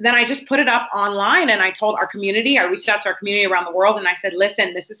then I just put it up online, and I told our community, I reached out to our community around the world, and I said,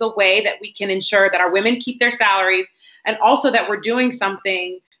 listen, this is a way that we can ensure that our women keep their salaries, and also that we're doing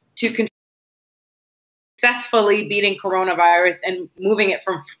something to successfully beating coronavirus and moving it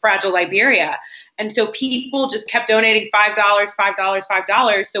from fragile Liberia. And so people just kept donating $5, $5,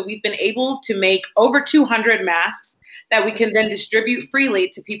 $5. So we've been able to make over 200 masks that we can then distribute freely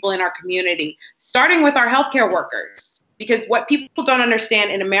to people in our community, starting with our healthcare workers. Because what people don't understand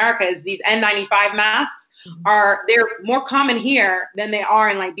in America is these N95 masks they're more common here than they are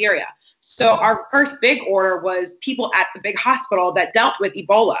in Liberia. So our first big order was people at the big hospital that dealt with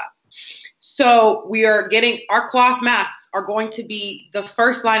Ebola. So we are getting our cloth masks are going to be the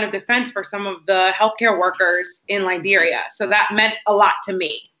first line of defense for some of the healthcare workers in Liberia. So that meant a lot to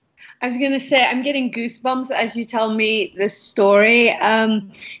me. I was going to say, I'm getting goosebumps as you tell me this story,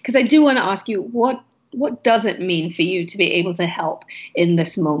 because I do want to ask you, what does it mean for you to be able to help in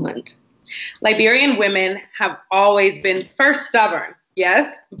this moment? Liberian women have always been first stubborn,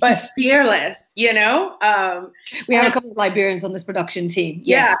 yes, but fearless, you know? We have a couple of Liberians on this production team.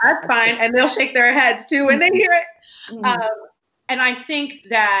 Yes, yeah, that's fine. And they'll shake their heads too when they hear it. And I think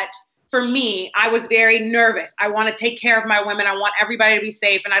that for me, I was very nervous. I want to take care of my women. I want everybody to be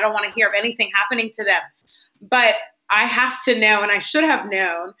safe, and I don't want to hear of anything happening to them. But I have to know, and I should have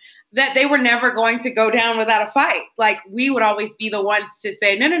known, that they were never going to go down without a fight. Like, we would always be the ones to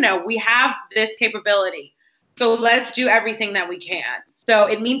say, no, we have this capability. So let's do everything that we can. So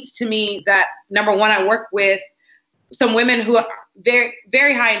it means to me that, number one, I work with some women who are very,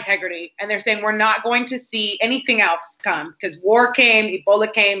 very high integrity, and they're saying we're not going to see anything else come because war came,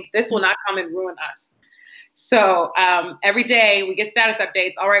 Ebola came. This will not come and ruin us. So every day we get status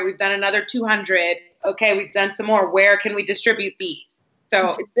updates. All right, we've done another 200. Okay, we've done some more. Where can we distribute these? So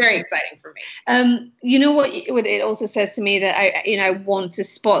it's very exciting for me. You know what it also says to me that I want to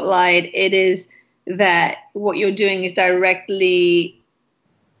spotlight. It is that what you're doing is directly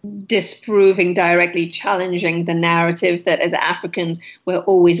disproving, directly challenging the narrative that as Africans, we're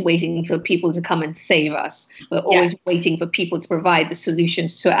always waiting for people to come and save us. We're always waiting for people to provide the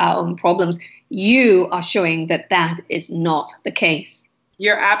solutions to our own problems. You are showing that that is not the case.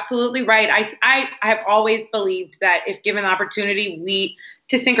 You're absolutely right. I have always believed that if given the opportunity,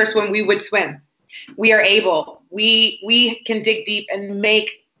 to sink or swim, we would swim. We are able. We can dig deep and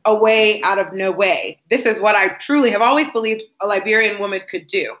make a way out of no way. This is what I truly have always believed a Liberian woman could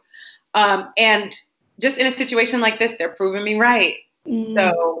do. And just in a situation like this, they're proving me right.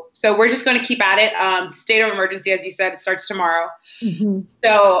 So we're just going to keep at it. State of emergency, as you said, it starts tomorrow.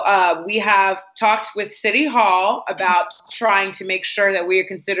 So we have talked with City Hall about trying to make sure that we are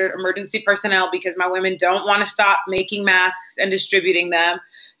considered emergency personnel because my women don't want to stop making masks and distributing them.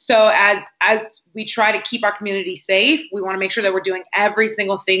 So as we try to keep our community safe, we want to make sure that we're doing every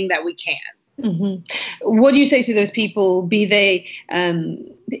single thing that we can. What do you say to those people, be they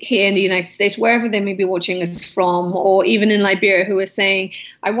here in the United States, wherever they may be watching us from, or even in Liberia, who are saying,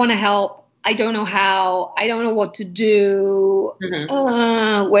 I want to help, I don't know how, I don't know what to do,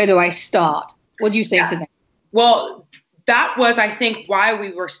 where do I start? What do you say to them? Well, that was, I think, why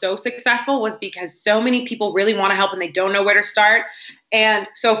we were so successful was because so many people really want to help and they don't know where to start. And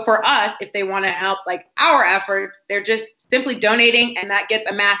so for us, if they want to help like our efforts, they're just simply donating and that gets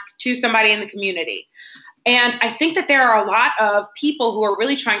a mask to somebody in the community. And I think that there are a lot of people who are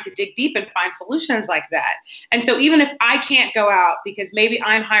really trying to dig deep and find solutions like that. And so even if I can't go out because maybe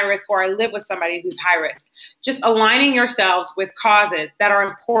I'm high risk or I live with somebody who's high risk, just aligning yourselves with causes that are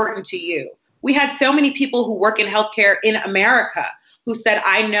important to you. We had so many people who work in healthcare in America who said,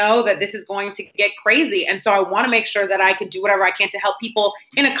 I know that this is going to get crazy. And so I want to make sure that I can do whatever I can to help people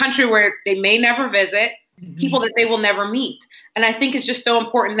in a country where they may never visit, people that they will never meet. And I think it's just so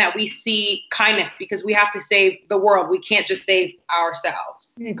important that we see kindness because we have to save the world. We can't just save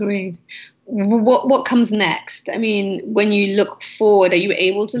ourselves. Agreed. What comes next? I mean, when you look forward, are you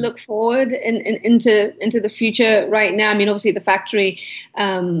able to look forward into the future right now? I mean, obviously the factory,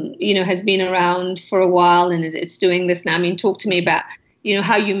 has been around for a while and it's doing this now. I mean, talk to me about,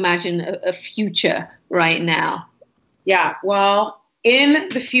 how you imagine a future right now. Yeah, well, in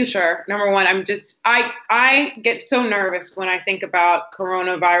the future, number one, I get so nervous when I think about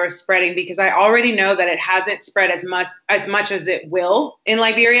coronavirus spreading because I already know that it hasn't spread as much as it will in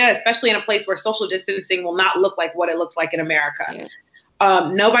Liberia, especially in a place where social distancing will not look like what it looks like in America.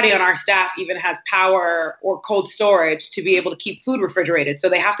 Yeah. Nobody on our staff even has power or cold storage to be able to keep food refrigerated. So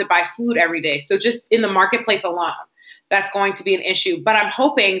they have to buy food every day. So just in the marketplace alone, that's going to be an issue. But I'm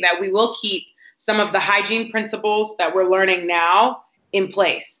hoping that we will keep some of the hygiene principles that we're learning now in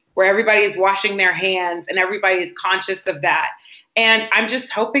place, where everybody is washing their hands and everybody is conscious of that. And I'm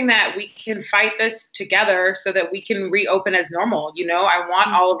just hoping that we can fight this together so that we can reopen as normal. I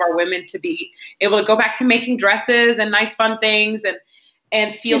want all of our women to be able to go back to making dresses and nice fun things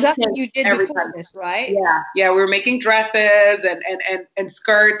and feel safe. That's what you did before this, right? Yeah, we were making dresses and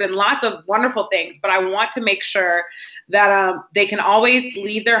skirts and lots of wonderful things. But I want to make sure that they can always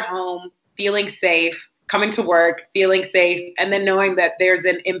leave their home feeling safe, coming to work, feeling safe, and then knowing that there's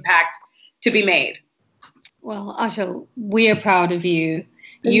an impact to be made. Well, Archel, we are proud of you.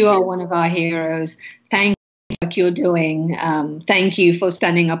 You are one of our heroes. Thank you're doing. Thank you for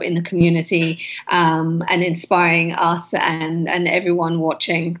standing up in the community and inspiring us and everyone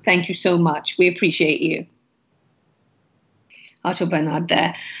watching. Thank you so much. We appreciate you. Archel Bernard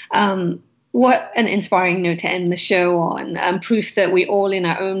there. What an inspiring note to end the show on. Proof that we all in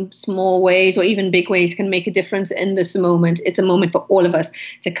our own small ways or even big ways can make a difference in this moment. It's a moment for all of us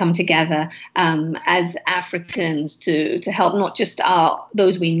to come together as Africans to help not just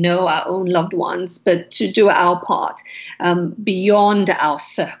those we know, our own loved ones, but to do our part beyond our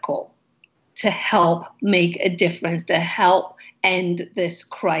circle to help make a difference, to help end this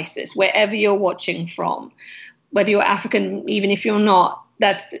crisis, wherever you're watching from, whether you're African, even if you're not.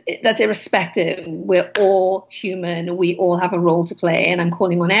 That's irrespective. We're all human. We all have a role to play. And I'm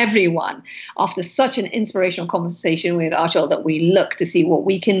calling on everyone after such an inspirational conversation with Archel that we look to see what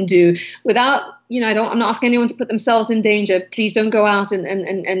we can do without, I'm not asking anyone to put themselves in danger. Please don't go out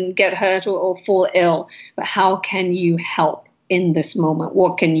and get hurt or fall ill. But how can you help in this moment?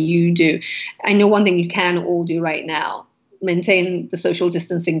 What can you do? I know one thing you can all do right now. Maintain the social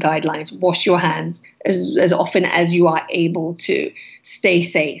distancing guidelines, wash your hands as often as you are able to, stay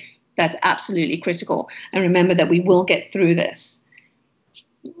safe. That's absolutely critical. And remember that we will get through this.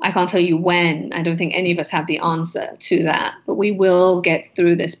 I can't tell you when. I don't think any of us have the answer to that, but we will get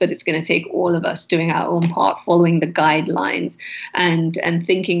through this. But it's going to take all of us doing our own part, following the guidelines and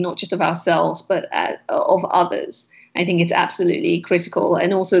thinking not just of ourselves, but of others. I think it's absolutely critical.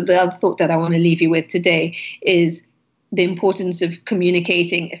 And also the other thought that I want to leave you with today is the importance of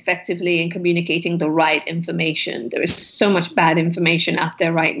communicating effectively and communicating the right information. There is so much bad information out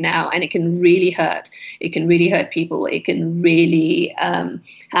there right now, and it can really hurt. It can really hurt people. It can really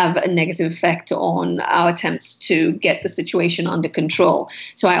have a negative effect on our attempts to get the situation under control.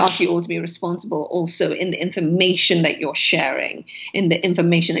 So I ask you all to be responsible also in the information that you're sharing, in the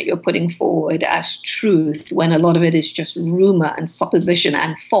information that you're putting forward as truth, when a lot of it is just rumor and supposition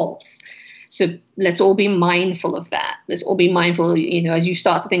and false. So let's all be mindful of that. Let's all be mindful, as you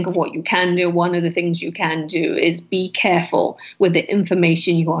start to think of what you can do. One of the things you can do is be careful with the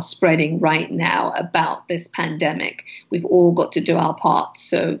information you are spreading right now about this pandemic. We've all got to do our part.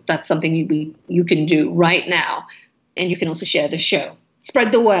 So that's something you can do right now. And you can also share the show.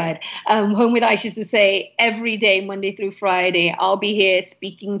 Spread the word. Home with Isha Sesay every day, Monday through Friday. I'll be here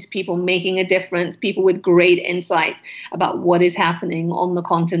speaking to people, making a difference, people with great insight about what is happening on the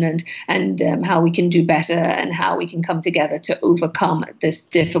continent and how we can do better and how we can come together to overcome this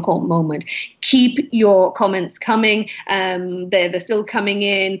difficult moment. Keep your comments coming. They're still coming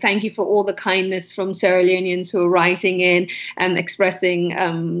in. Thank you for all the kindness from Sierra Leoneans who are writing in and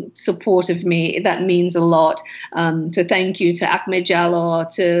expressing support of me. That means a lot. So thank you to Ahmed Jalal,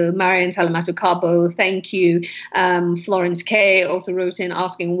 to Marian Talamato Cabo, thank you. Florence K also wrote in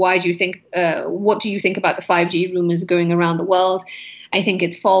asking, what do you think about the 5G rumors going around the world? I think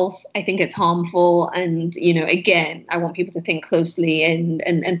it's false. I think it's harmful. And, again, I want people to think closely and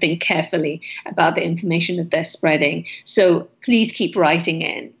think carefully about the information that they're spreading. So please keep writing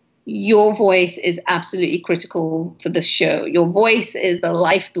in. Your voice is absolutely critical for this show. Your voice is the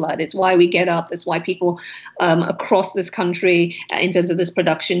lifeblood. It's why we get up. It's why people across this country, in terms of this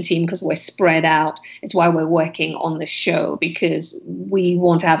production team, because we're spread out. It's why we're working on the show, because we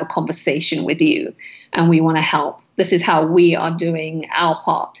want to have a conversation with you and we want to help. This is how we are doing our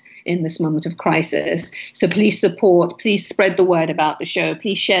part in this moment of crisis. So please support, please spread the word about the show.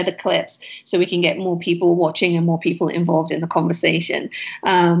 Please share the clips so we can get more people watching and more people involved in the conversation.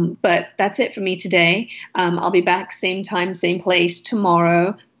 But that's it for me today. I'll be back same time, same place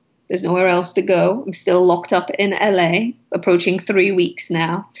tomorrow. There's nowhere else to go. I'm still locked up in LA, approaching 3 weeks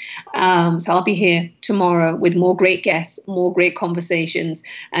now. So I'll be here tomorrow with more great guests, more great conversations.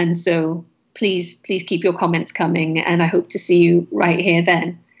 And so please keep your comments coming. And I hope to see you right here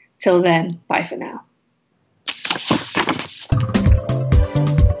then. Till then, bye for now.